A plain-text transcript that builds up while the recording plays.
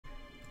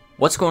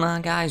What's going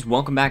on, guys?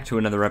 Welcome back to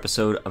another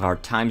episode of our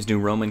Times New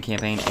Roman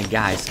campaign. And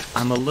guys,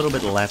 I'm a little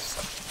bit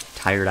less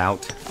tired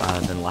out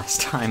than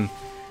last time.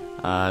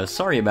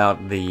 Sorry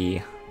about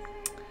the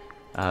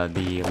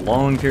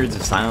long periods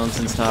of silence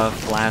and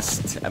stuff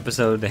last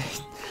episode.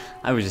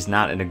 I was just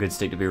not in a good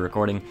state to be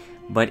recording,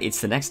 but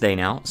it's the next day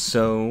now,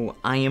 so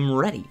I am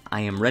ready. I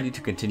am ready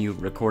to continue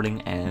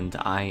recording, and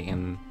I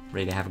am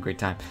ready to have a great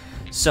time.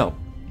 So,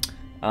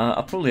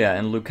 Apulia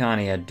and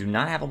Lucania do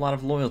not have a lot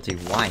of loyalty.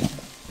 Why?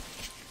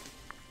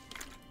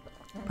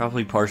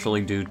 Probably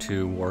partially due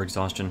to war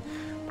exhaustion.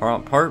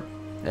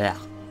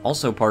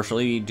 Also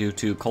partially due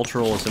to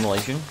cultural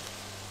assimilation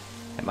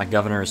that my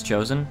governor has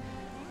chosen.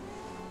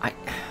 I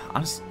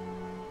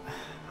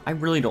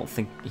really don't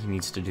think he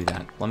needs to do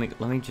that. Let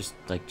me just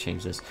like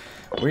change this.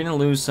 We're gonna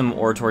lose some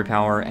oratory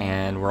power,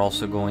 and we're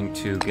also going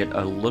to get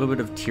a little bit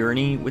of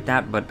tyranny with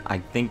that. But I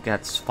think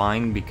that's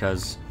fine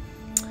because,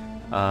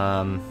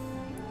 let's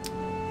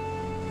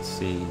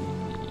see.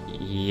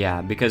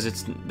 Yeah,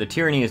 because the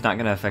tyranny is not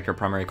going to affect our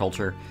primary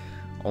culture,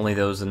 only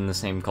those in the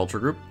same culture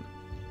group.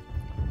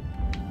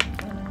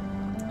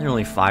 There are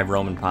only 5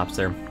 Roman pops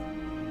there.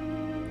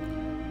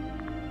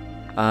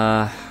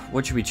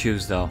 What should we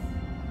choose, though?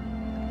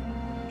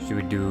 Should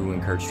we do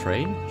encourage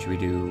trade? Should we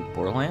do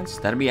Borderlands?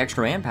 That'd be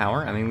extra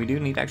manpower. I mean, we do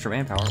need extra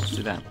manpower. Let's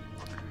do that.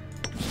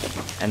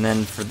 And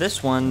then for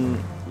this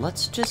one,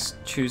 let's just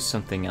choose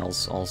something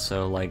else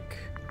also, like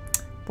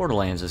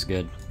Borderlands is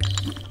good.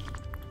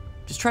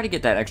 Just try to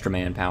get that extra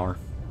manpower.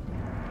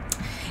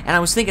 And I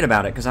was thinking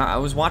about it, because I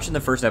was watching the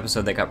first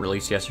episode that got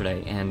released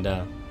yesterday, and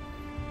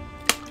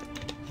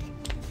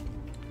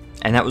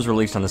that was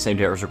released on the same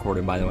day it was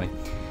recorded, by the way.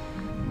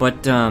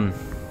 But, I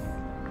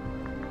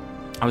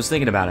was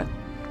thinking about it,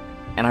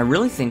 and I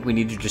really think we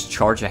need to just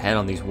charge ahead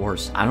on these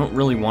wars. I don't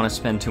really want to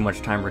spend too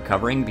much time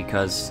recovering,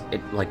 because,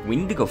 we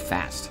need to go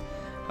fast,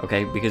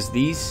 okay? Because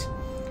these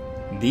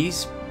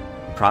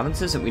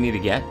provinces that we need to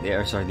get,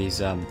 these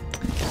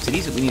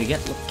cities that we need to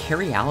get, look,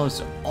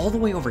 Gallaecian all the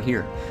way over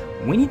here.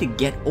 We need to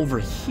get over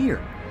here.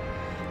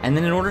 And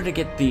then in order to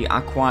get the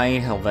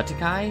Aquae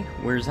Helveticae,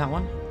 where's that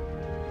one?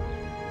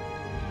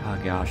 Oh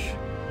gosh,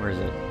 where is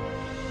it?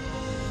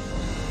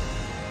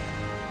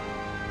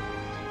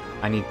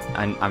 I'm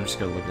just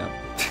gonna look it up.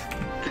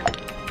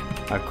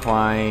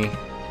 Aquae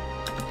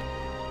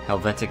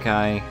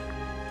Helveticae,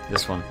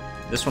 this one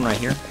right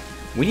here.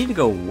 We need to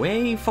go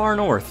way far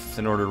north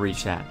in order to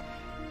reach that.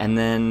 And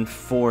then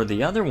for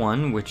the other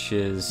one, which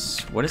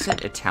is, what is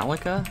it,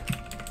 Italica?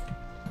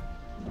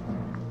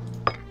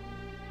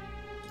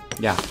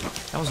 Yeah,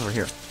 that was over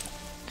here.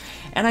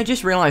 And I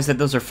just realized that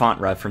those are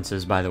font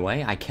references, by the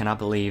way. I cannot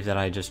believe that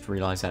I just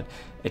realized that.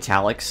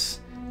 Italics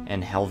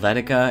and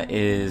Helvetica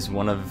is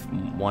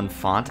one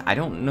font. I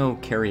don't know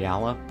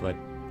Cariala, but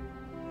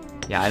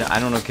yeah, I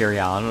don't know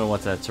Cariala. I don't know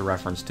what that's a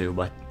reference to,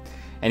 but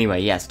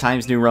anyway, yes,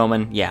 Times New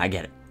Roman. Yeah, I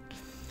get it.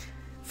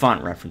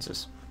 Font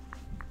references.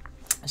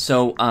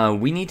 So,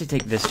 we need to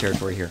take this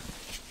territory here.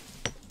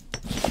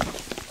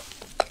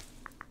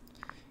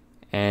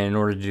 And in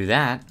order to do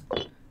that,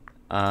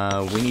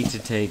 we need to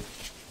take...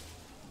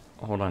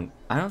 Hold on.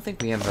 I don't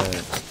think we have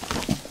a...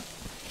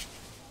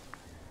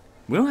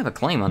 We don't have a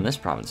claim on this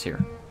province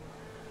here.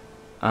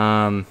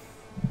 Well,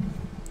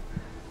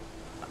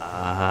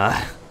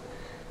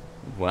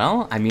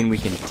 I mean, we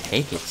can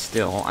take it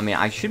still. I mean,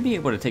 I should be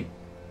able to take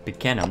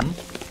Picenum.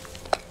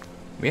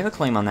 We have a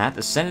claim on that.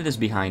 The Senate is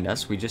behind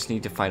us. We just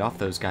need to fight off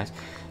those guys.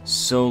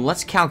 So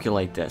let's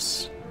calculate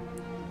this.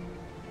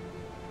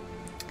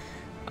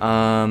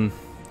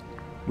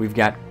 We've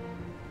got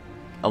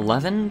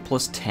 11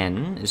 plus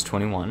 10 is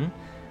 21.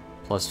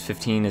 Plus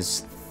 15 is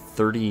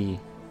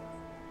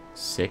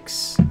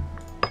 36.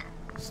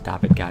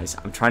 Stop it, guys.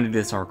 I'm trying to do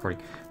this on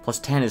recording. Plus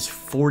 10 is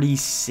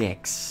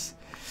 46.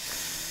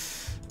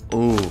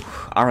 Ooh.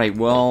 Alright,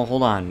 well,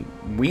 hold on.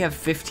 We have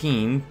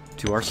 15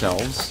 to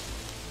ourselves.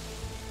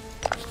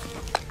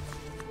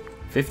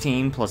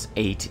 15 plus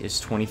 8 is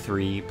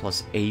 23,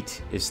 plus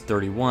 8 is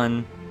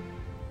 31,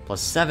 plus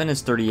 7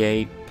 is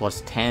 38,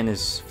 plus 10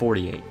 is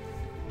 48.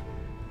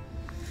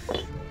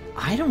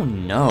 I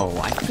don't know.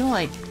 I feel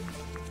like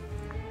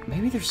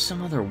maybe there's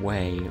some other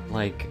way.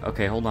 Like,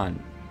 okay, hold on.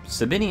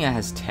 Sabinia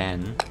has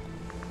 10.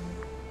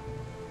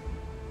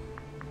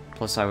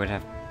 Plus I would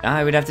have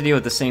to deal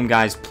with the same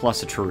guys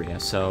plus Etruria,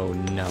 so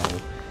no.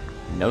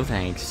 No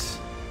thanks.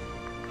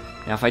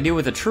 Now if I deal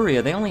with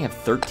Etruria, they only have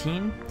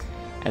 13.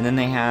 And then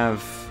they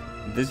have,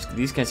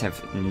 these guys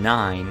have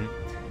 9,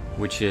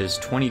 which is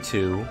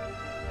 22,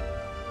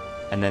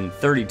 and then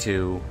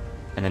 32,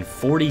 and then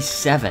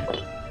 47.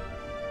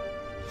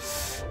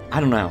 I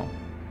don't know.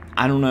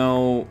 I don't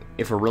know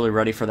if we're really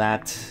ready for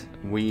that.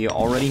 We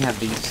already have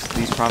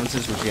these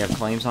provinces which we have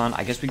claims on.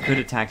 I guess we could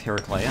attack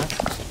Heraclea.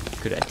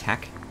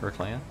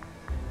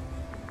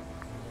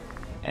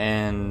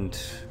 And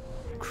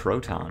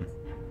Croton.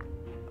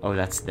 Oh,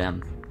 that's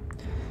them.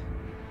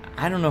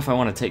 I don't know if I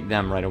want to take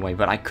them right away,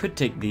 but I could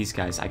take these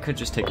guys. I could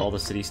just take all the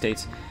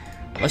city-states.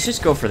 Let's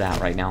just go for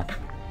that right now.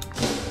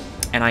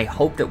 And And I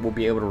hope that we'll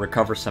be able to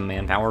recover some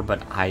manpower,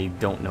 but I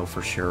don't know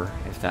for sure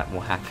if that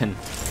will happen.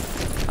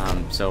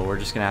 So we're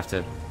just going to have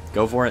to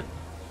go for it.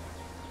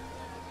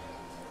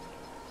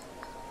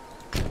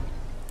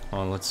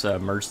 Hold on, let's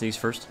merge these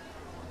first.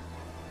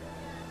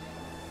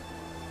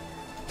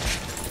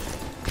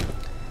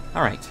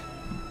 Alright.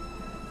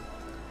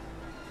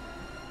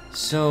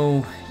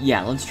 So,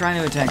 yeah, let's try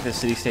to attack the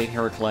city-state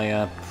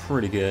Heraclea.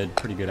 Pretty good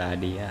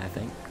idea, I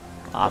think.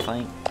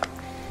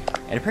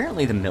 And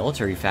apparently the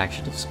military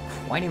faction is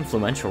quite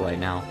influential right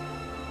now.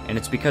 And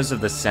it's because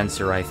of the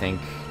censor, I think.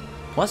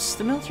 Plus,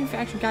 the military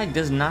faction guy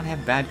does not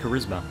have bad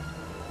charisma.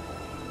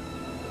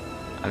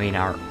 I mean,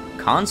 our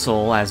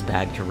consul has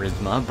bad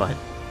charisma, but...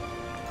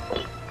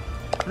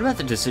 what about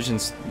the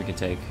decisions we can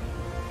take?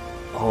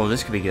 Oh,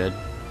 this could be good.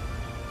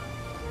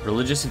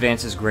 Religious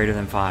advances greater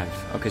than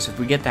 5. Okay, so if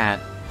we get that,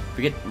 if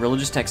we get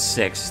religious tech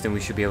 6, then we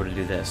should be able to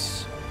do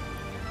this.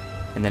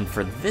 And then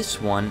for this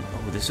one,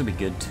 oh, this would be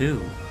good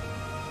too.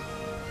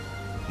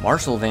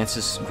 Martial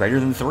advances greater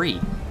than 3.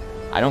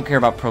 I don't care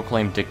about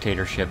proclaimed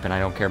dictatorship, and I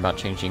don't care about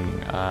changing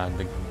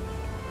the...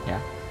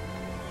 yeah.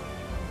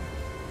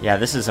 Yeah,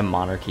 this is a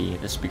monarchy.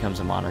 This becomes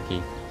a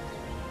monarchy.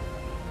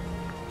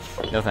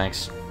 No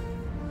thanks.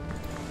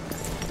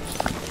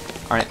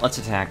 Alright, let's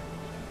attack.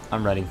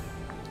 I'm ready.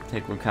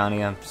 Take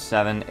Lucania,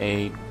 7,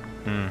 8.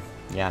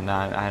 Yeah, no,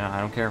 I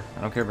don't care.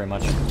 I don't care very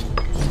much.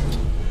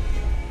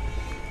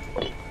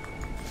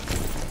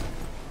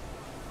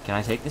 Can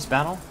I take this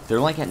battle? They're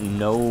like at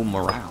no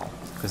morale,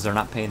 because they're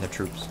not paying their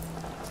troops.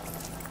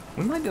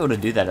 We might be able to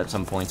do that at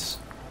some points.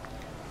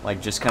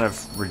 Like, just kind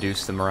of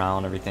reduce the morale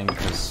and everything,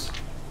 because...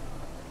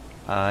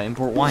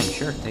 import wine,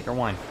 sure, take our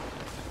wine.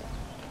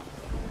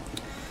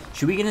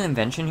 Should we get an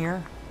invention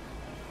here?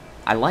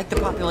 I like the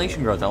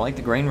population growth, I like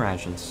the grain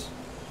rations.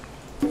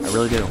 I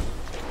really do.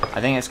 I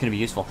think that's going to be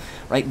useful.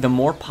 Right, the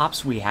more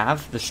pops we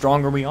have, the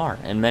stronger we are,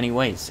 in many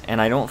ways. And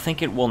I don't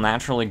think it will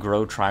naturally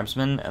grow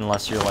tribesmen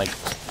unless you're, like,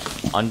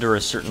 under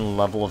a certain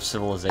level of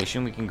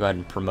civilization. We can go ahead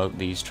and promote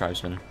these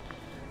tribesmen.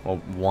 Well,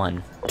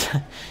 1.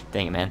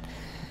 Dang it, man.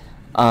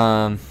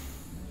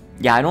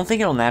 Yeah, I don't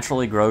think it'll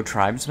naturally grow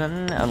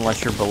tribesmen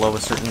unless you're below a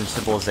certain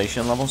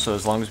civilization level. So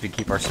as long as we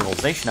keep our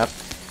civilization up,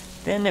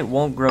 then it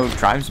won't grow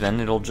tribesmen.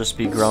 It'll just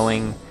be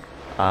growing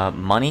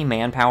money,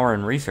 manpower,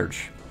 and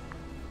research.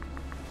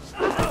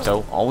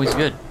 So, always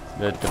good.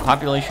 The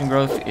population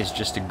growth is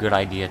just a good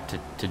idea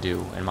to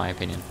do, in my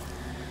opinion.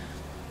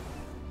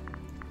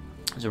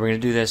 So we're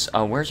going to do this.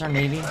 Where's our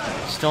navy?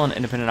 Still in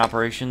independent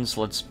operations.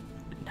 Let's...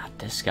 not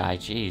this guy,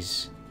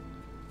 jeez.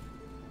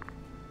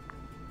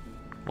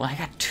 Well, I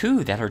got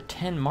 2 that are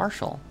 10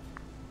 martial.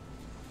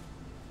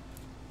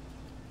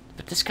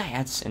 But this guy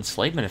adds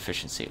enslavement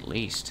efficiency, at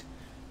least.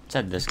 Let's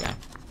add this guy.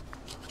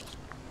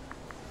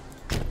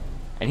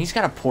 And he's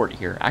got a port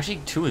here.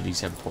 Actually, 2 of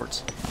these have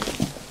ports.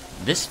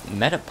 This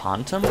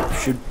Metapontum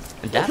should...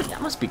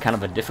 That must be kind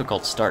of a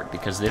difficult start,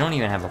 because they don't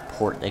even have a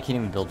port. They can't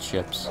even build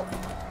ships.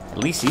 At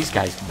least these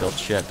guys can build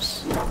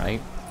ships, right?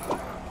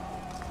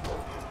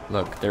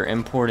 Look, they're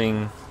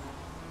importing...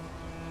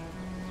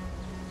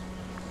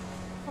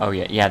 oh,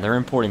 yeah, they're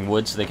importing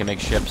wood so they can make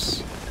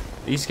ships.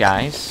 These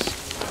guys...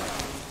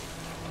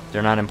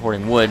 they're not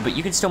importing wood, but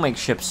you can still make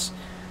ships.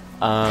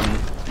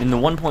 In the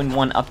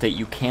 1.1 update,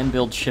 you can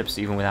build ships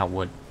even without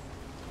wood.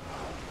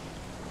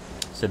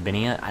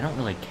 Sabinia? I don't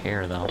really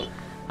care, though.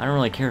 I don't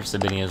really care if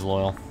Sabinia is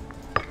loyal.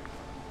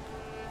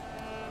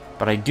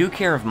 But I do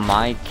care if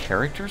my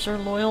characters are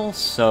loyal,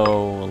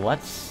 so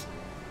let's...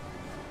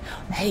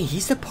 hey,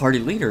 he's the party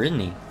leader,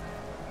 isn't he?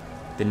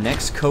 The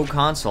next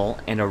co-consul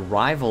and a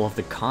rival of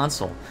the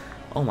consul.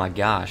 Oh my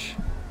gosh.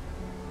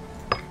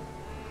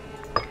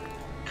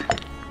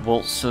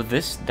 Well, so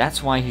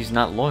that's why he's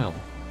not loyal.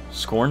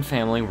 Scorned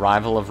family,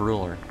 rival of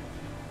ruler.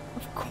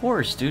 Of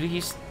course, dude,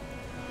 he's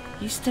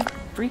the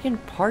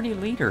freaking party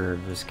leader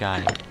of this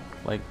guy.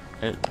 Like,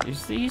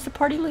 he's the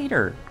party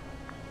leader.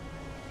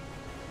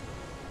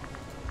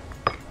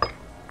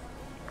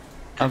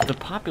 Of the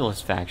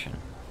populist faction.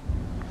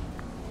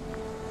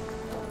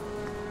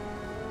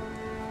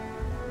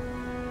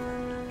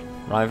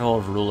 Rival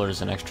of ruler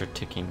is an extra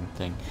ticking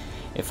thing.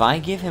 If I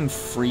give him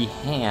free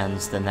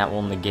hands, then that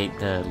will negate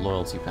the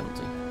loyalty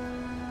penalty.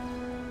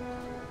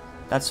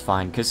 That's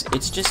fine, because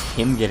it's just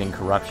him getting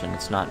corruption.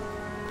 It's not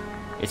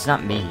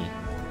me.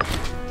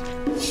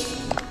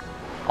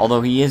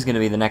 Although he is going to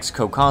be the next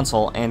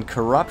co-consul, and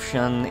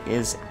corruption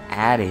is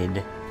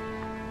added.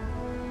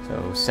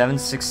 So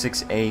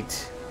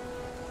 7668.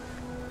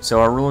 So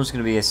our ruler is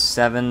going to be a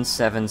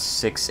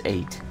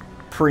 7768.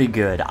 Pretty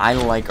good. I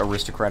like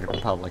aristocratic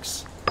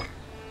republics.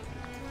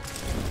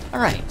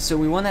 Alright, so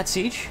we won that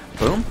siege.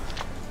 Boom.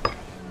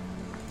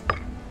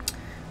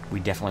 We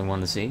definitely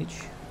won the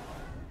siege.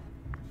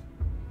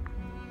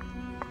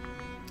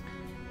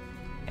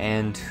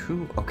 And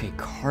who... okay,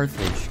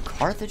 Carthage.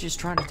 Carthage is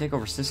trying to take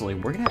over Sicily.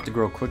 We're going to have to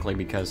grow quickly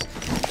because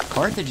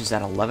Carthage is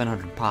at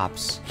 1,100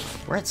 pops.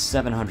 We're at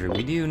 700.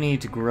 We do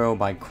need to grow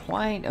by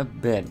quite a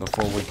bit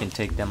before we can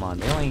take them on.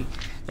 They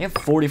have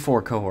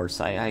 44 cohorts.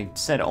 I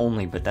said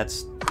only, but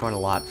that's quite a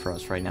lot for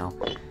us right now.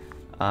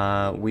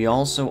 We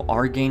also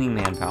are gaining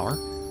manpower,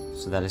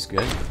 so that is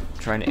good.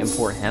 Trying to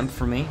import hemp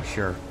for me?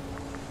 Sure.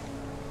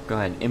 Go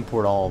ahead,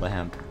 import all the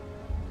hemp.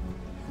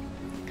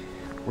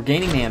 We're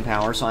gaining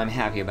manpower, so I'm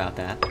happy about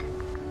that.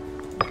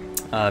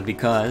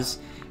 Because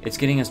it's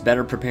getting us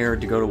better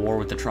prepared to go to war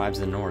with the tribes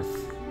of the north.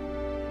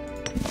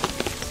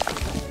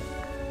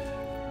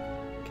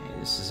 Okay,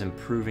 this is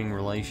improving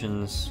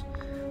relations.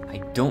 I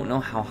don't know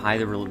how high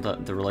the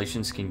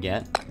relations can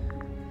get.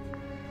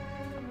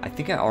 I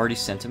think I already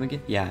sent him a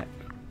gift. Yeah,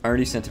 I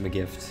already sent him a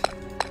gift.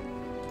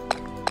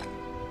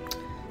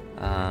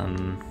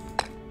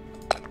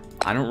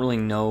 I don't really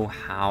know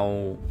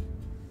how...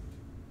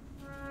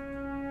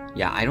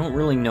 Yeah, I don't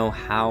really know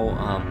how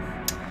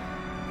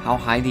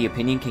high the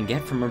opinion can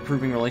get from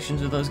improving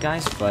relations with those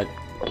guys, but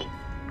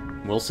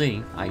we'll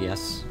see, I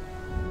guess.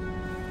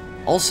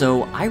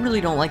 Also, I really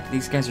don't like that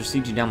these guys are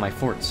sieging down my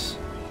forts.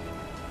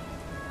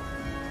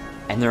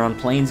 And they're on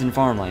plains and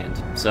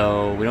farmland,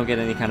 so we don't get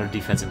any kind of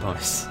defensive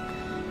bonus.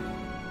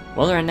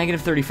 Well, they're at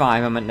negative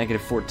 35, I'm at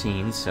negative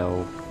 14,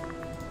 so...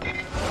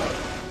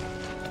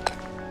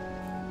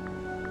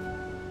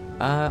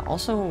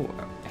 also,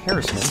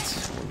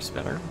 harassment works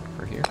better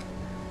for here.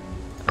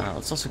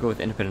 Let's also go with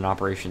independent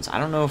operations. I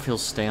don't know if he'll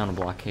stay on a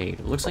blockade.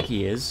 It looks like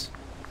he is,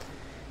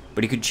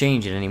 but he could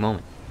change at any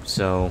moment,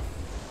 so...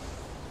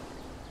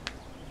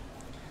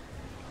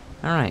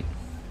 Alright.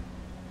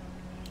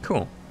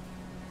 Cool.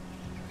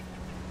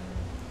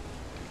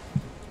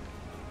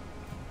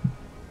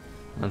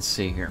 Let's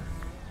see here.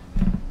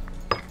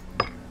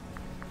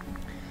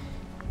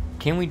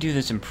 Can we do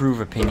this improve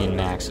opinion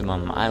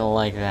maximum? I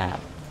like that.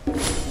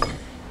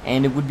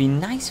 And it would be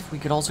nice if we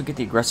could also get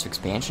the aggressive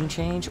expansion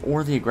change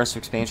or the aggressive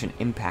expansion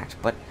impact,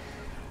 but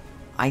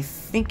I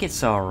think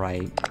it's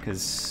alright,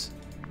 because...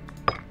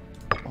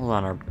 Hold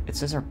on, it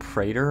says our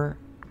Praetor...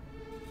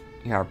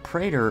 Yeah, our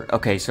Praetor...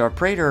 Okay, so our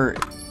Praetor,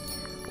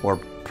 or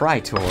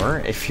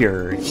Praetor, if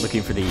you're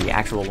looking for the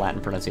actual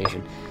Latin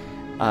pronunciation,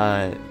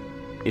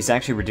 is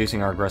actually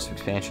reducing our aggressive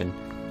expansion.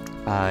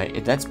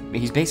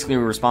 He's basically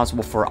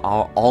responsible for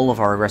all of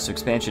our aggressive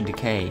expansion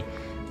decay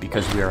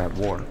because we are at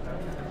war.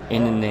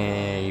 In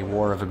a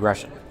war of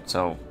aggression.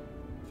 So,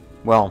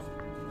 well,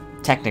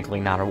 technically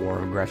not a war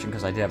of aggression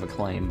because I did have a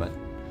claim, but...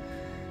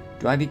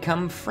 Do I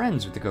become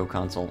friends with the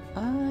co-consul?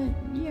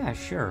 Yeah,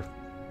 sure.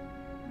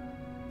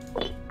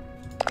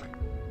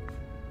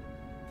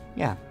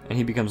 Yeah, and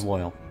he becomes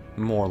loyal.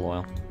 More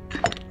loyal.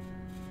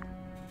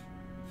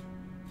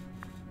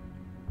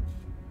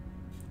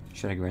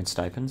 Should I grant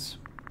stipends?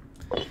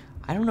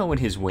 I don't know what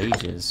his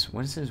wage is.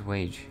 What is his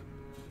wage?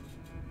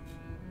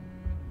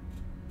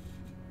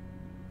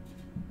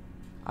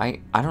 I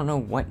don't know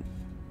what...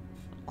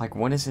 Like,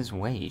 what is his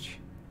wage?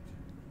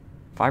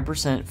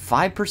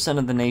 5%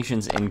 of the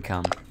nation's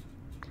income.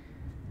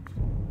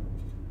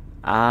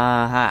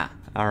 Aha.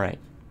 Alright.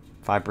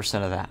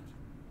 5% of that.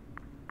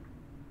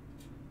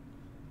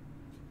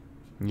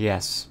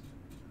 Yes.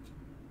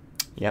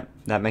 Yep,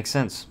 that makes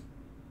sense.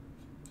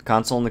 The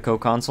consul and the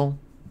co-consul?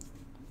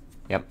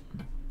 Yep.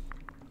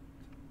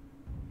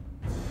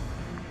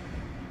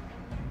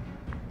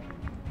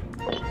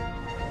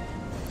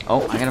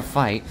 Oh, I gotta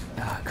fight.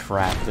 Ah, oh,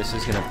 crap. This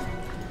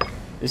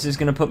is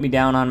gonna put me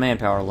down on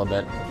manpower a little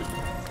bit.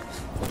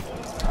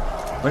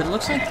 But it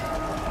looks like...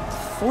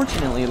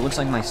 Fortunately, it looks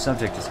like my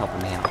subject is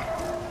helping me out.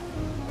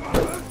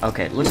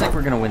 Okay, it looks like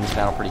we're gonna win this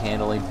battle pretty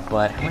handily,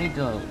 but how many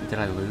did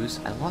I lose?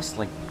 I lost,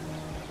 like...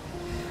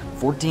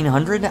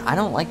 1,400? I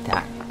don't like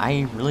that.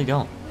 I really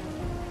don't.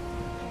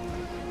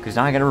 Because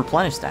now I gotta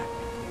replenish that.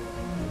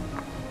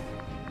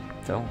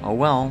 So, oh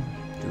well.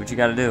 Do what you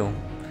gotta do.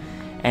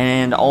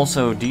 And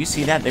also, do you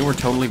see that? They were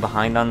totally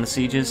behind on the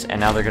sieges, and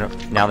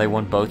now they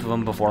won both of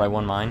them before I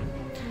won mine.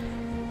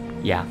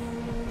 Yeah.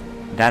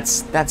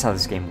 That's how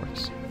this game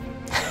works.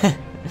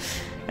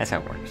 That's how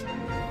it works.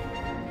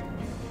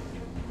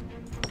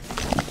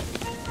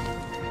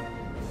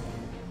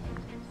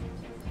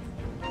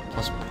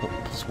 Plus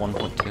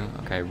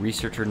 1.2. Okay,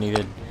 researcher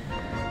needed.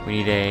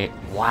 We need a...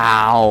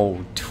 Wow!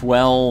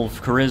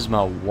 12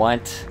 charisma.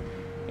 What?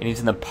 And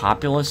he's in the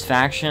populist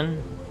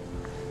faction?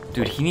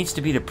 Dude, he needs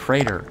to be the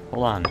Praetor.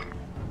 Hold on.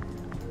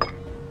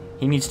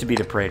 He needs to be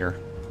the Praetor.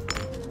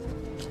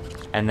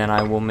 And then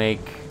I will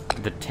make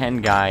the 10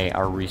 guy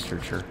our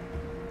researcher.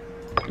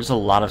 There's a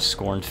lot of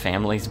scorned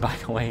families, by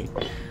the way.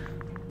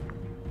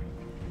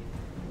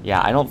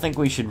 Yeah, I don't think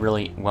we should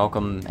really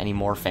welcome any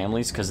more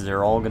families, because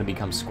they're all going to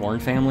become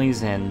scorned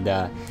families, and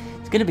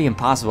it's going to be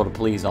impossible to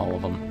please all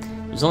of them.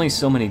 There's only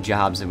so many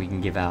jobs that we can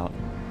give out.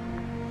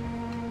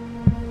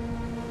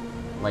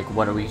 Like,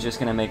 what, are we just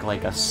gonna make,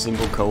 like, a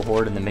single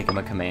cohort and then make him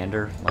a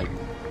commander? Like...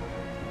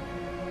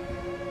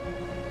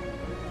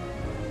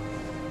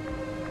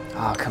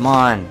 Oh, come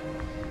on!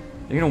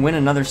 They're gonna win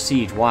another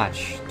siege,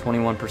 watch.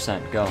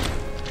 21%, go.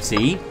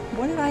 See?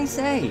 What did I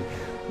say?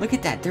 Look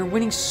at that, they're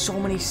winning so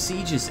many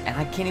sieges, and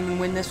I can't even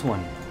win this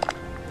one.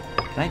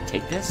 Can I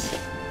take this?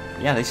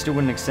 Yeah, they still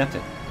wouldn't accept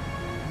it.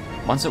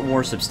 Once at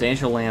war,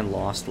 substantial land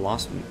lost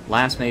last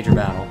major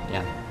battle,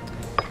 yeah.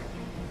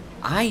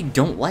 I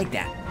don't like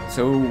that.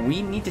 So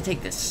we need to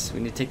take this. We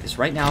need to take this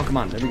right now. Come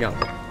on, there we go.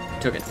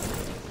 Took it.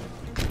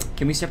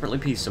 Can we separately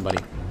piece somebody?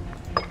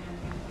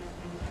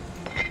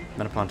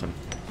 Metapontum.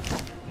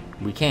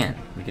 We can.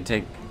 We can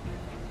take...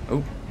 Oh,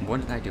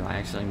 what did I do? I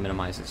actually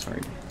minimized it.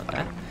 Sorry about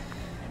that.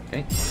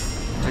 Okay.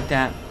 Took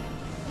that.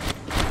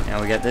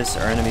 Now we got this.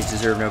 Our enemies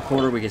deserve no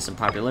quarter. We get some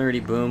popularity.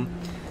 Boom.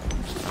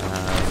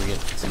 We get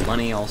some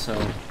money also.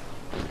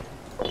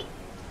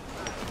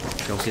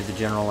 Don't give the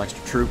general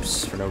extra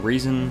troops for no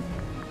reason.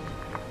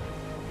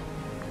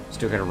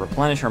 Still gotta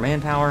replenish our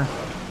manpower.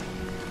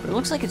 But it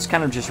looks like it's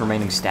kind of just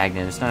remaining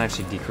stagnant. It's not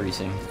actually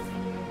decreasing.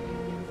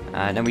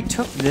 Now we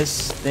took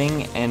this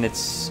thing and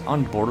it's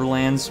on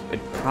Borderlands. It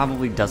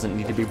probably doesn't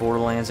need to be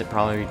Borderlands. It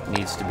probably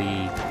needs to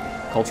be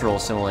cultural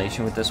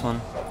assimilation with this one.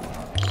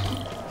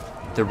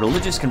 The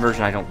religious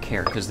conversion I don't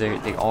care because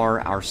they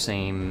are our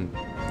same.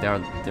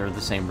 They're the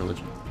same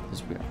religion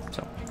as we are.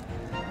 So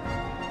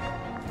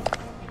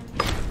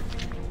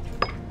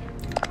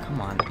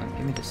come on,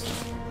 give me this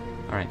thing.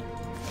 All right.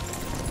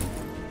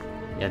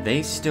 Yeah,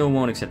 they still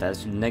won't accept that.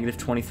 It's negative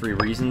 23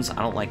 reasons. I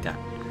don't like that.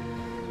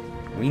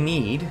 We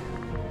need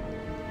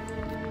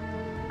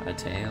a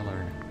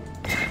tailor.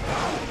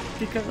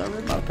 Because I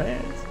ripped my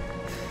pants.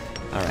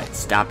 Alright,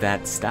 stop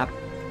that. Stop.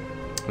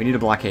 We need a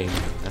blockade.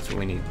 That's what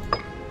we need.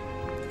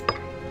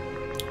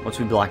 Once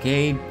we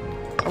blockade...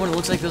 Oh, and it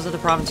looks like those other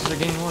provinces are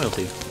gaining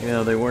loyalty. Even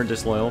though they were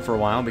disloyal for a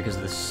while because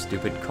of this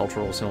stupid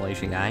cultural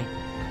assimilation guy.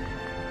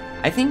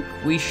 I think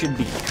we should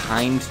be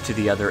kind to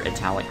the other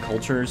Italic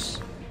cultures.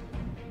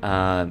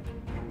 And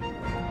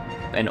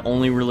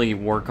only really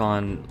work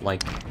on,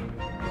 like...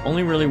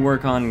 Only really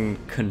work on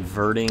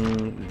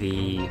converting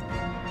the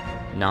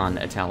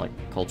non-Italic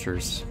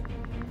cultures.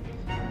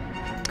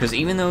 Because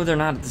even though they're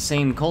not the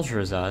same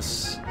culture as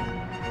us,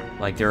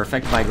 like, they're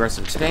affected by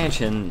aggressive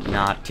expansion,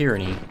 not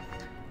tyranny.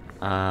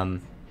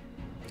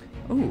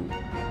 Ooh.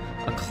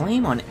 A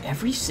claim on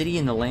every city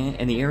in the land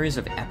in the areas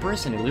of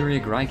Epirus and Illyria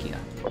Graecia.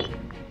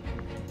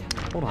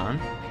 Hold on.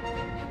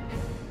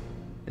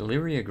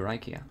 Illyria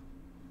Graecia.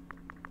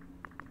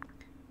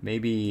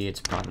 Maybe it's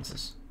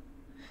provinces.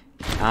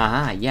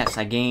 Aha, yes,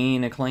 I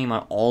gain a claim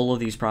on all of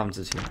these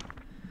provinces here.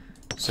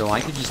 So I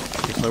could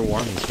just declare war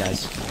on these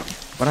guys.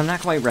 But I'm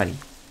not quite ready.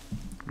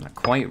 I'm not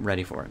quite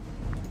ready for it.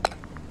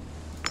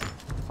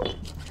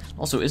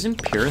 Also,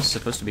 isn't Pyrrhus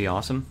supposed to be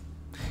awesome?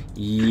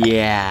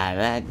 Yeah,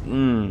 that...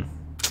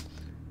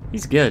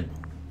 He's good.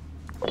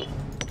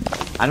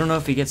 I don't know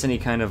if he gets any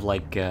kind of,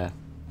 like,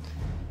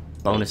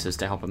 bonuses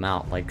to help him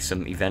out. Like,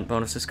 some event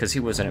bonuses, because he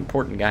was an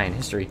important guy in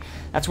history.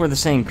 That's where the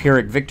saying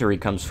Pyrrhic victory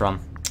comes from.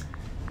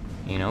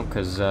 You know,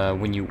 because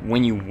when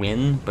you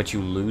win, but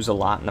you lose a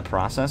lot in the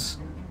process,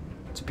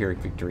 it's a Pyrrhic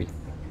victory.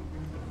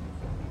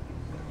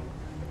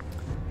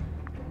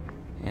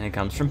 And it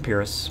comes from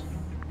Pyrrhus,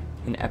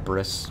 and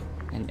Epirus,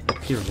 and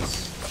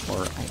Epirus.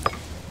 Or,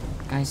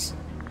 guys,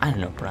 I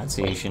don't know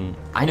pronunciation.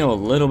 I know a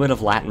little bit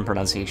of Latin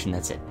pronunciation,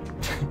 that's it.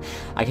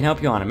 I can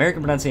help you on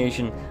American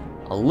pronunciation,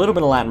 a little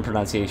bit of Latin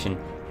pronunciation,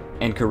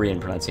 and Korean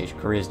pronunciation.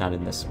 Korea's not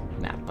in this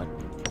map, but...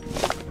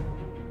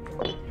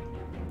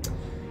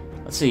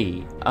 Let's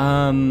see,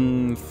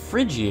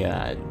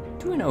 Phrygia,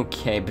 doing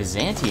okay.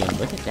 Byzantium,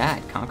 look at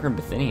that, conquering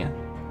Bithynia.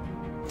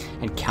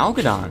 And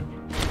Calgadon,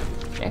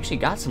 they actually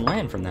got some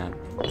land from that.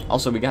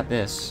 Also, we got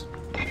this.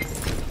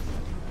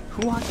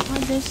 Who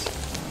occupied this?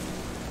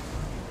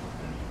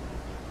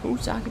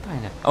 Who's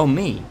occupying it? Oh,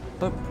 me.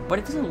 But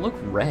it doesn't look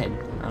red.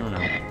 I don't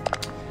know.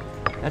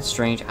 That's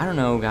strange. I don't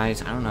know,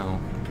 guys. I don't know.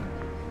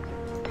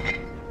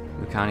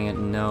 Lucania,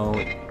 no,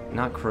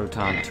 not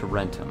Croton,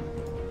 Tarentum.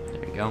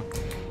 There you go.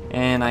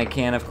 And I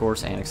can, of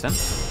course, annex them.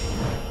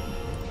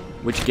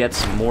 Which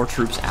gets more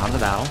troops out of the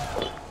battle.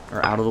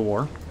 Or out of the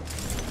war.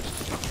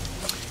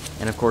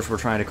 And, of course, we're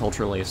trying to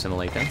culturally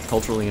assimilate them.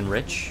 Culturally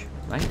enrich,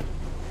 right?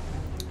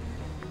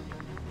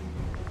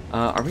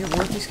 Are we at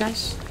war with these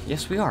guys?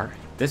 Yes, we are.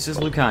 This is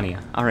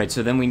Lucania. Alright,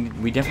 so then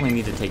we definitely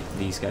need to take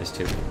these guys,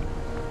 too.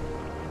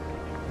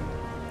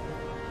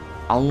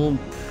 I'll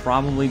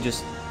probably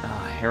just...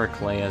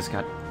 Heraclea's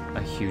got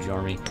a huge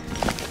army.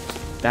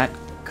 That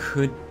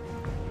could...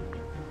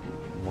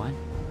 What?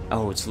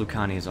 Oh, it's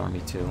Lucania's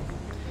army, too.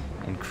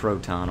 And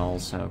Croton,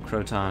 also.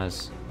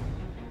 Croton's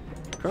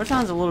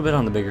a little bit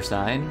on the bigger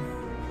side.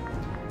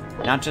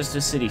 Not just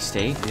a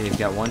city-state. They've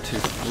got 1, 2,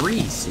 3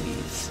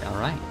 cities.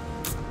 Alright.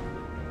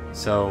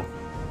 So...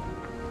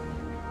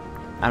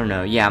 I don't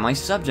know. Yeah, my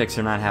subjects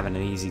are not having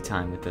an easy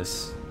time with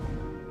this.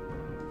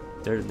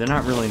 They're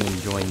not really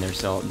enjoying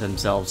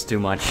themselves too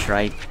much,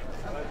 right?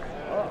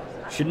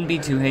 Shouldn't be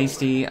too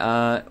hasty.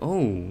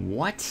 Oh,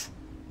 what?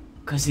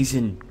 Because he's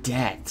in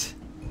debt.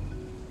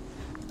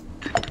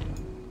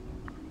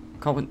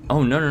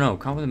 Oh, no.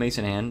 Caught with a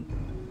mason hand.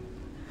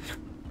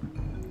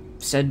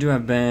 Said to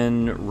have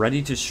been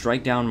ready to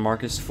strike down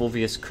Marcus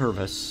Fulvius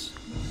Curvus.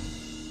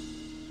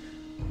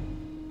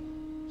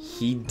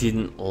 He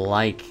didn't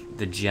like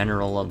the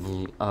general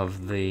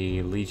of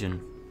the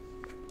Legion.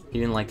 He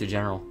didn't like the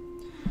general.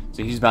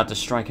 So he's about to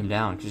strike him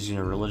down, because he's in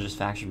a religious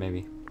faction,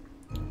 maybe.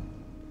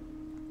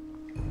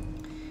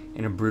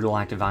 in a brutal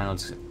act of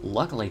violence.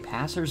 Luckily,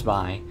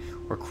 passers-by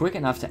were quick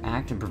enough to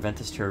act and prevent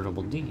this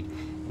charitable deed.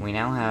 And we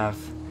now have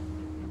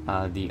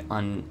the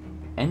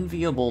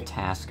unenviable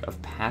task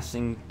of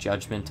passing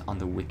judgment on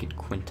the wicked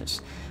Quintus.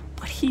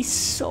 But he's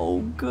so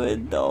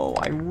good, though.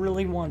 I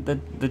really want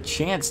the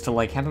chance to,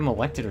 like, have him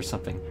elected or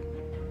something.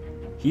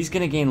 He's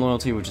gonna gain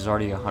loyalty, which is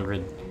already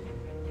 100.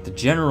 The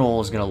general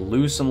is gonna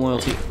lose some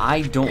loyalty.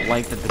 I don't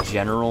like that the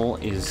general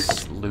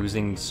is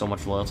losing so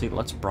much loyalty.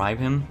 Let's bribe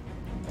him.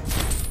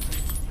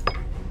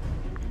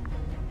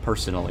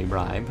 Personally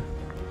bribe.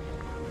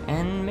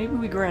 And maybe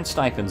we grant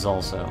stipends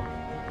also.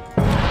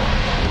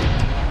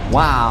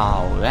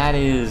 Wow, that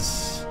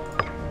was,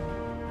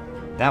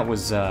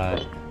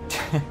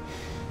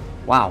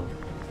 wow.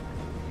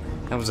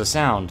 That was a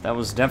sound. That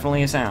was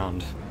definitely a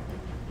sound.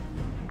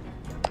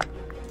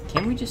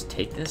 Can we just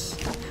take this?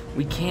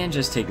 We can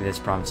just take this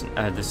province,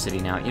 this city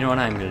now. You know what?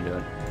 I'm gonna do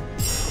it.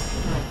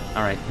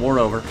 Alright, war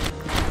over.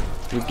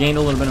 We've gained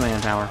a little bit of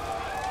manpower.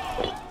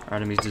 Our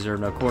enemies deserve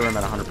no quarter. I'm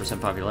at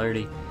 100%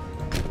 popularity.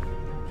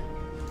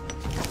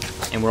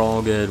 And we're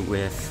all good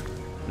with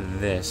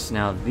this.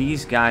 Now,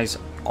 these guys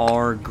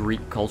are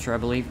Greek culture, I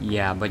believe.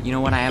 Yeah, but you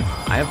know what? I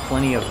have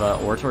plenty of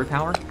oratory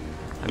power.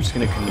 I'm just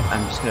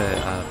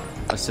gonna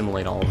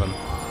assimilate all of them.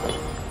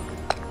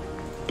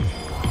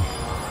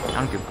 I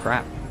don't give a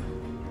crap.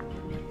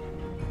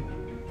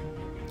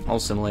 I'll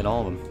assimilate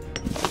all of them.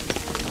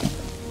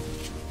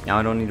 Now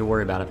I don't need to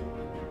worry about it.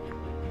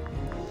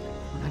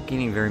 We're not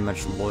gaining very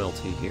much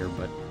loyalty here,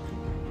 but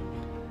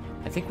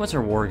I think once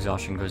our war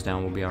exhaustion goes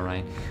down, we'll be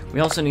alright. We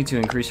also need to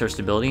increase our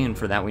stability, and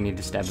for that we need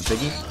to stab a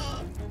piggy.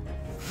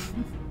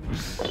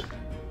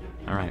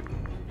 Alright.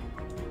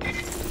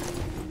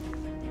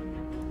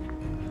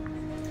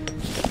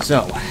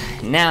 So,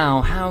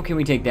 now, how can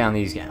we take down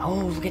these guys? Oh,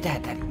 look at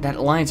that. That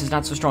alliance is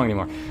not so strong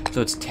anymore.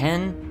 So it's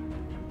 10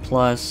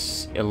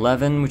 plus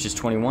 11, which is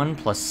 21,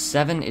 plus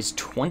 7 is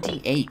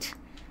 28.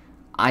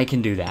 I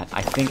can do that.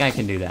 I think I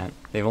can do that.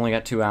 They've only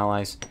got 2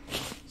 allies.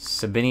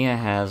 Sabinia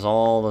has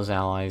all those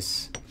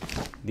allies.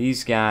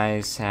 These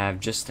guys have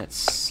just that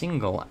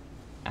single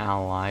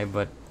ally,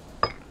 but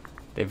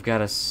they've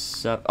got a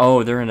sub...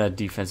 Oh, they're in a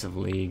defensive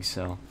league,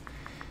 so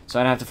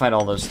I'd have to fight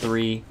all those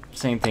 3.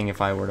 Same thing if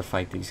I were to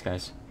fight these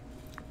guys.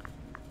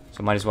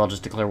 So might as well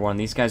just declare war on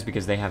these guys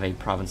because they have a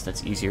province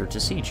that's easier to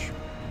siege.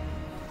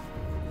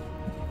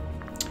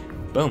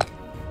 Boom.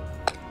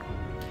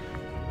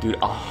 Dude,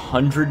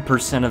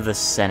 100% of the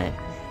Senate.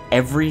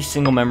 Every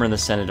single member in the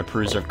Senate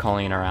approves of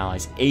calling in our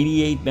allies.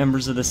 88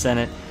 members of the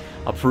Senate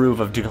approve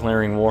of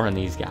declaring war on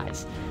these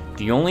guys.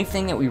 The only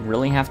thing that we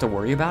really have to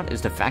worry about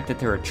is the fact that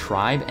they're a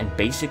tribe and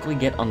basically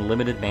get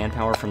unlimited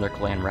manpower from their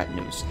clan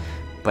retinues.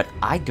 But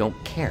I don't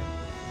care.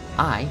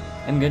 I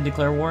am going to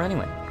declare war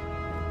anyway.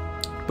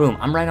 Boom,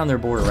 I'm right on their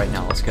border right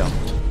now. Let's go.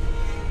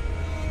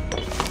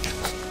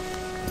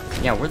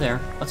 Yeah, we're there.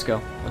 Let's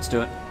go. Let's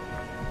do it.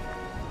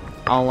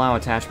 I'll allow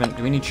attachment.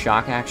 Do we need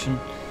shock action?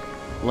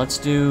 Let's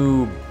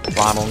do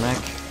bottleneck.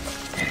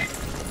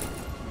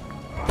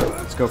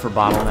 Let's go for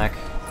bottleneck.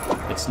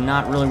 It's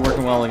not really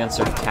working well against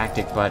their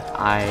tactic, but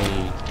I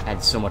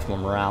had so much more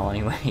morale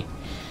anyway.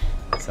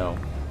 So,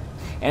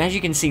 and as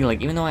you can see,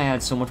 like, even though I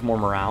had so much more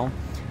morale,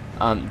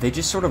 they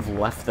just sort of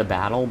left the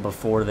battle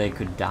before they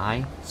could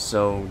die,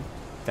 so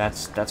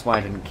that's why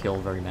I didn't kill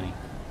very many.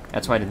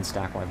 That's why I didn't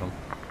stack wipe them.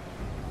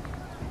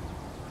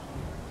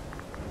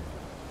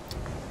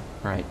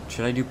 Alright,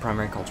 should I do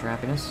primary culture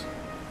happiness?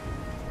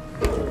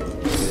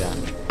 Let's do that.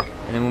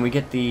 And then when we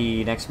get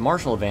the next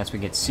martial advance, we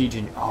get siege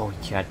and... Oh,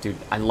 yeah, dude,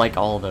 I like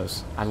all of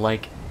those. I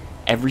like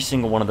every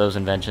single one of those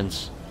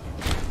inventions.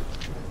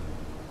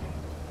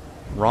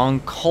 Wrong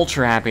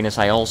culture happiness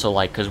I also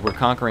like, because we're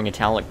conquering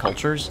Italic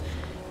cultures.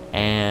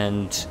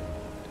 And,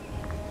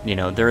 you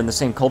know, they're in the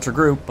same culture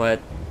group, but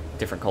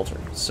different culture.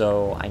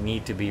 So I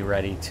need to be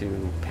ready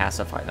to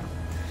pacify them.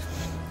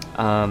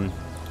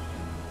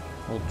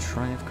 We'll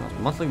triumph cost.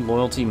 Monthly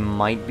loyalty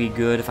might be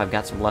good if I've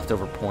got some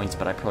leftover points,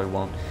 but I probably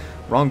won't.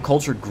 Wrong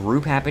culture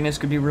group happiness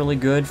could be really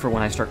good for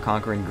when I start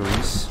conquering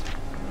Greece.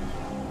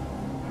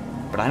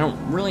 But I don't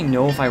really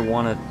know if I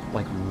want to,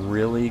 like,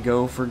 really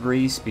go for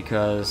Greece,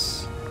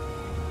 because,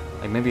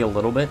 like, maybe a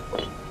little bit,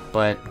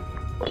 but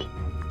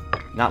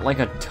not like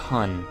a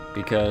ton,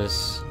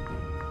 because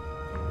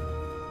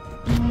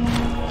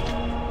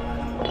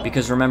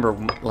remember,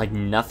 like,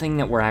 nothing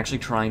that we're actually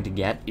trying to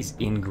get is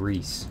in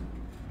Greece.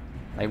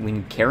 Like, we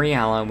need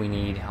Cariala, we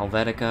need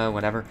Helvetica,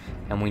 whatever,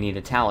 and we need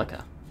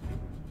Italica.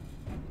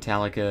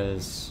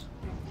 Italica's...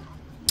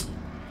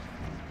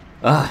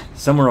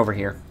 somewhere over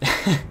here.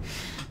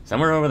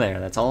 Somewhere over there,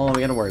 that's all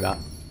we gotta worry about.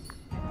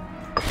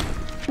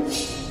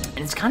 And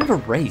it's kind of a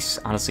race,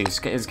 honestly. It's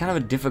kind of a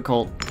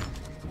difficult...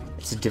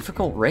 It's a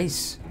difficult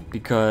race,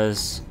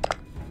 because...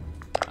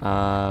 you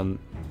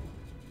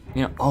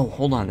know... Oh,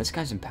 hold on, this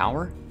guy's in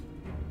power?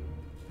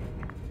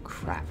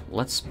 Crap,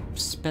 let's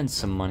spend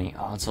some money.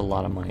 Oh, it's a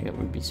lot of money that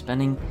we'd be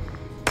spending.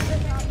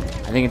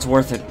 I think it's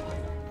worth it.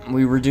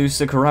 We reduce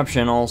the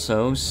corruption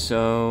also,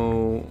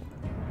 so...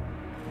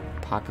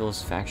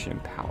 Populist faction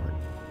empowered.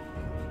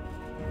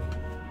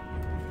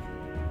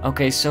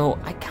 Okay, so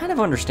I kind of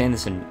understand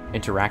this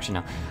interaction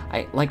now.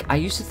 I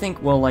used to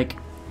think, well, like,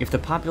 if the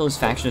populist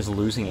faction is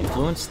losing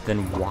influence, then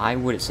why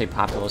would it say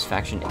populist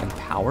faction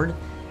empowered?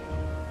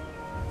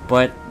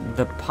 But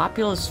the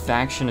populist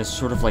faction is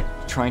sort of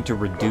like trying to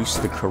reduce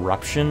the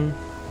corruption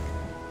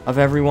of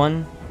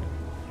everyone.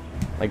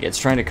 Like, it's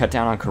trying to cut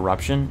down on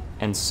corruption,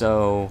 and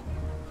so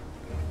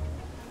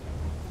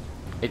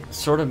it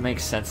sort of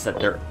makes sense that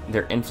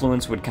their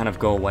influence would kind of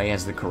go away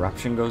as the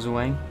corruption goes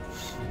away.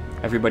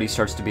 Everybody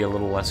starts to be a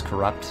little less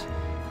corrupt,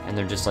 and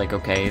they're just like,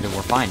 okay, then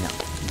we're fine now.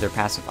 They're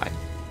pacified.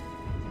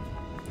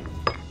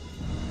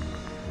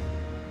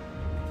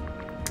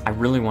 I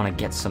really want to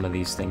get some of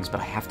these things,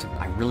 but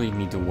I really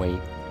need to wait.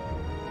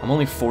 I'm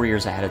only 4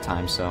 years ahead of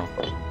time, so.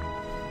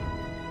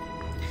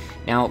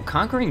 Now,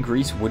 conquering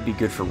Greece would be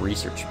good for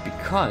research,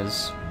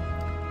 because,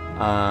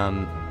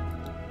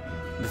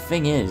 the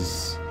thing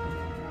is,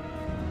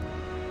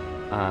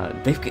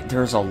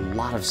 there's a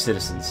lot of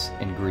citizens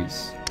in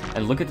Greece.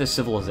 And look at the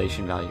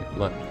civilization value.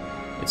 Look,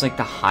 it's like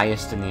the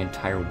highest in the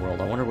entire world.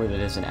 I wonder what it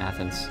is in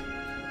Athens.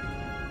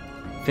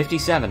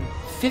 57.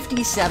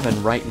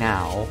 57 right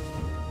now.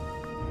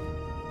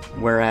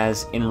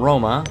 Whereas in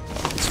Roma,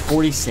 it's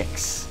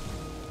 46.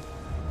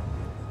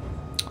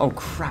 Oh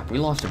crap, we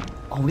lost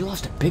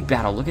a big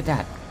battle. Look at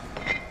that.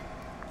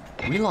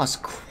 We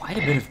lost quite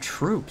a bit of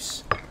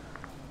troops.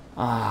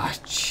 Ah,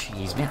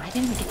 jeez, man, I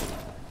didn't even get to...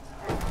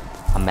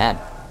 I'm mad.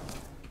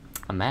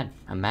 I'm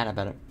mad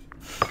about it.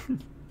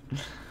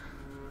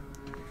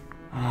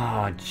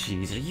 Oh,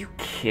 jeez, are you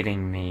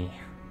kidding me?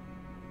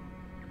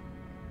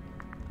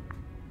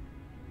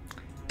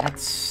 That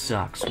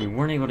sucks. We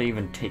weren't able to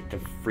even take the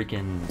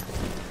freaking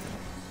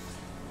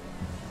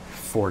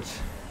fort.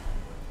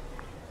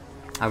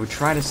 I would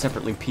try to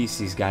separately piece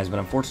these guys, but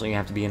unfortunately you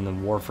have to be in the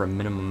war for a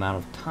minimum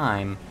amount of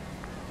time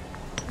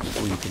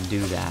before you can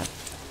do that.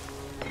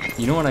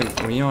 You know what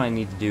I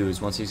need to do is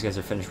once these guys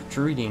are finished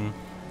retreating,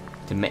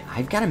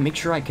 I've got to make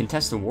sure I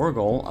contest the war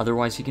goal,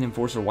 otherwise he can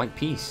enforce a white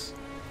peace.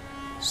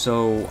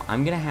 So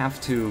I'm gonna have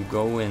to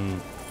go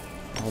and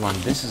hold on.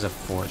 This is a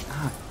fort.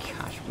 Ah,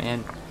 gosh,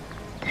 man.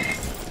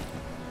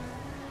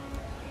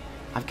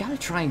 I've got to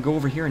try and go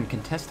over here and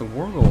contest the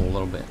war goal a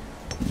little bit.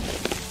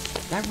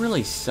 That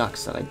really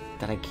sucks that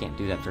I can't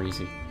do that very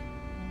easy.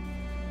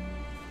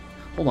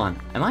 Hold on.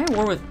 Am I at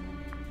war with...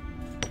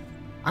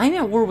 I'm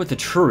at war with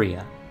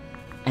Etruria,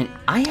 and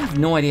I have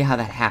no idea how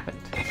that happened.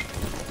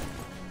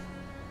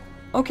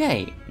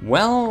 Okay,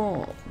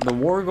 well, the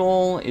war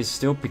goal is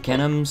still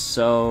Picenum,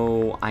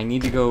 so I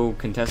need to go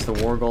contest the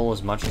war goal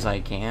as much as I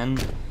can.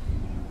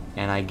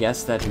 And I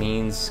guess that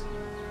means...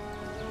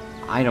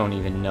 I don't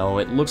even know.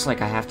 It looks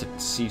like I have to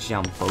siege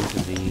down both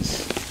of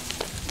these.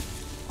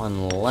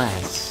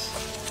 Unless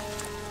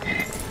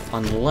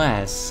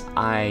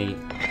I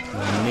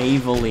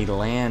navally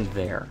land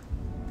there.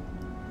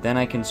 Then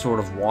I can sort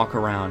of walk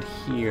around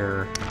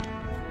here.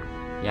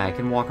 Yeah, I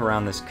can walk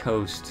around this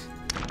coast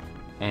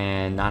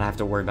and not have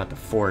to worry about the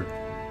fort.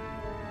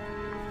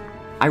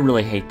 I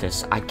really hate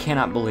this. I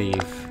cannot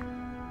believe...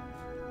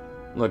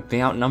 Look,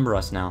 they outnumber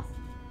us now.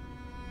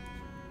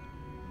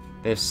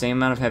 They have the same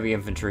amount of heavy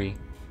infantry.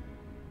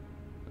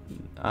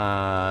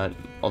 A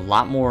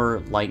lot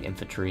more light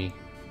infantry.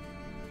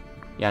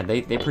 Yeah,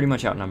 they pretty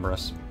much outnumber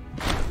us.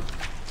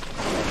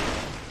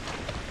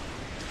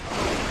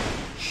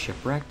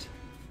 Shipwrecked?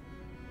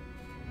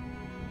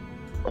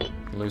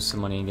 Lose some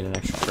money and get an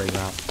extra trade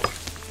route.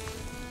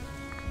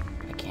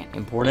 I can't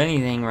import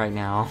anything right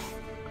now.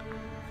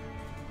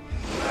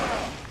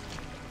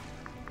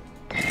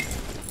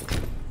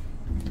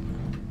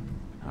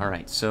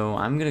 Alright, so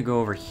I'm gonna go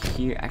over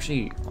here.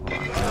 Actually, hold on,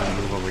 I'm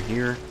gonna move over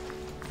here,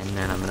 and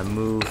then I'm gonna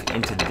move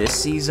into this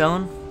sea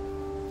zone.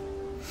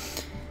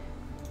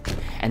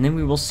 And then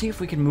we will see if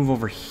we can move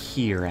over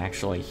here,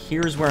 actually.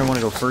 Here's where I want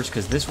to go first,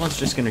 because this one's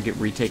just gonna get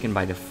retaken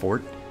by the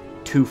fort.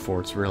 2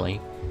 forts,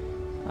 really.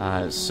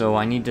 So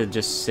I need to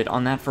just sit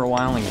on that for a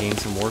while and gain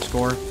some war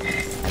score.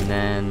 And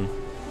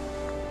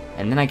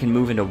then I can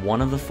move into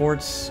one of the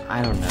forts.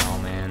 I don't know,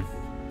 man.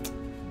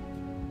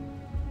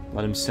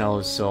 Let him sell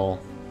his soul.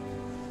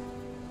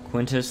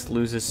 Quintus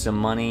loses some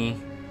money.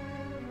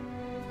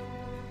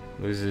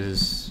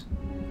 Loses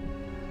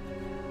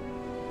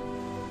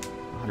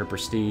 100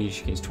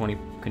 prestige, gains 20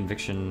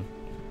 conviction.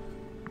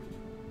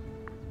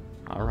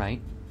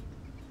 Alright.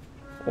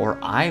 Or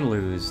I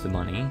lose the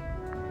money,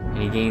 and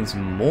he gains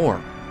more.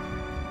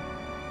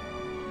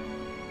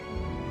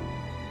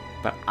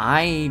 But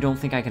I don't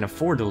think I can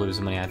afford to lose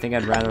the money. I think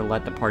I'd rather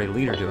let the party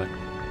leader do it.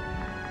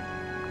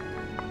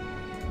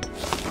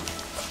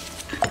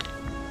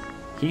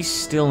 He's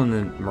still in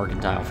the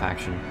mercantile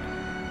faction.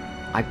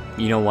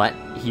 You know what?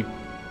 He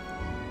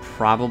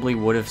probably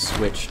would have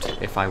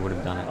switched if I would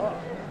have done it.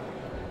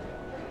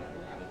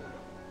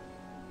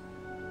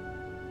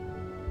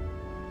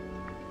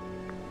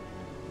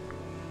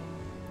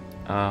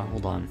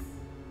 Hold on.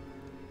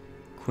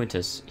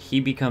 Quintus. He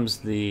becomes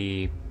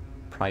the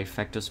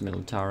Praefectus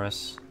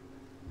Militaris.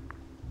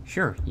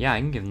 Sure, yeah, I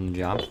can give him the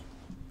job.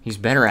 He's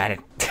better at it.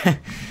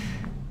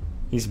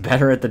 He's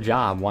better at the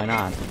job, why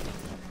not?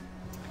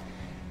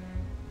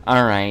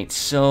 Alright,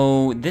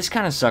 so this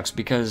kind of sucks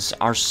because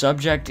our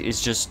subject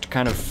is just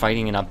kind of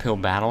fighting an uphill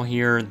battle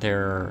here.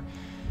 They're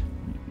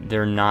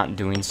not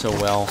doing so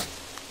well.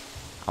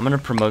 I'm gonna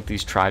promote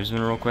these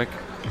tribesmen real quick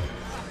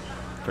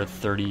for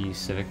 30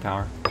 civic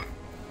power.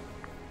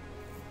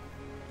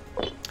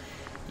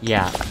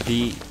 Yeah,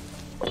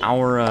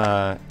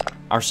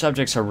 our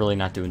subjects are really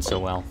not doing so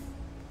well,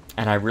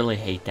 and I really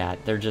hate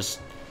that. They're just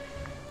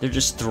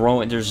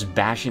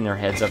bashing their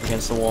heads up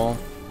against the wall,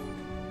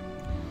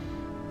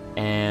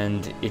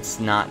 and it's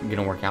not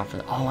gonna work out for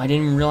them. Oh, I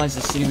didn't even realize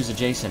the city was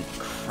adjacent.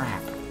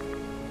 Crap.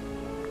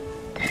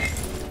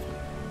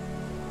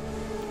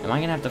 Am I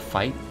gonna have to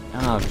fight?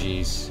 Oh,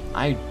 jeez.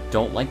 I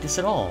don't like this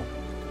at all.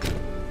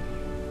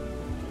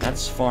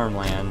 That's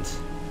farmland.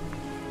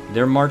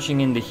 They're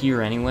marching into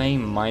here anyway.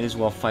 Might as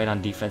well fight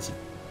on defensive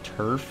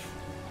turf.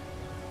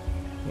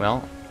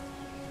 Well,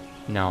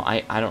 no,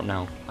 I don't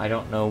know. I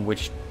don't know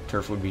which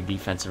turf would be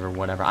defensive or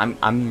whatever.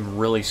 I'm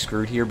really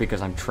screwed here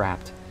because I'm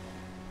trapped.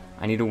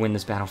 I need to win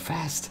this battle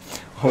fast.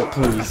 Oh,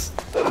 please.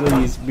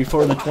 Please,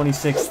 before the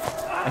 26th.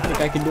 I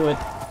think I can do it.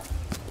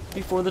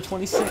 Before the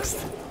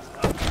 26th.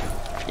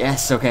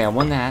 Yes, okay, I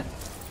won that.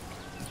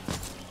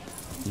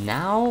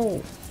 Now,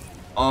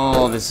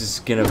 oh, this is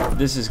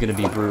gonna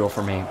be brutal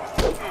for me.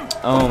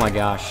 Oh my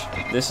gosh,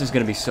 this is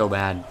gonna be so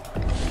bad.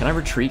 Can I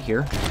retreat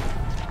here?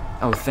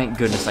 Oh, thank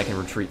goodness I can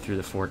retreat through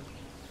the fort.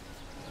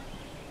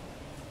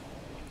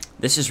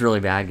 This is really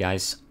bad,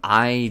 guys.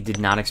 I did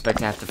not expect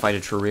to have to fight a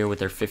trio with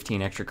their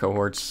 15 extra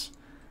cohorts.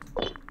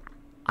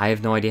 I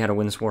have no idea how to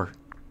win this war.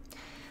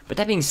 But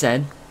that being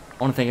said,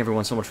 I want to thank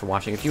everyone so much for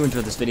watching. If you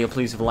enjoyed this video,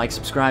 please leave a like,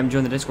 subscribe, and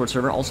join the Discord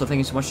server. Also, thank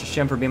you so much to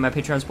Shem for being my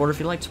Patreon supporter. If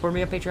you'd like to support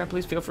me on Patreon,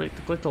 please feel free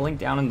to click the link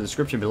down in the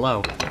description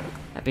below.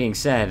 That being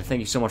said, thank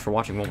you so much for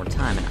watching one more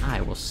time, and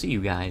I will see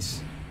you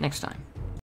guys next time.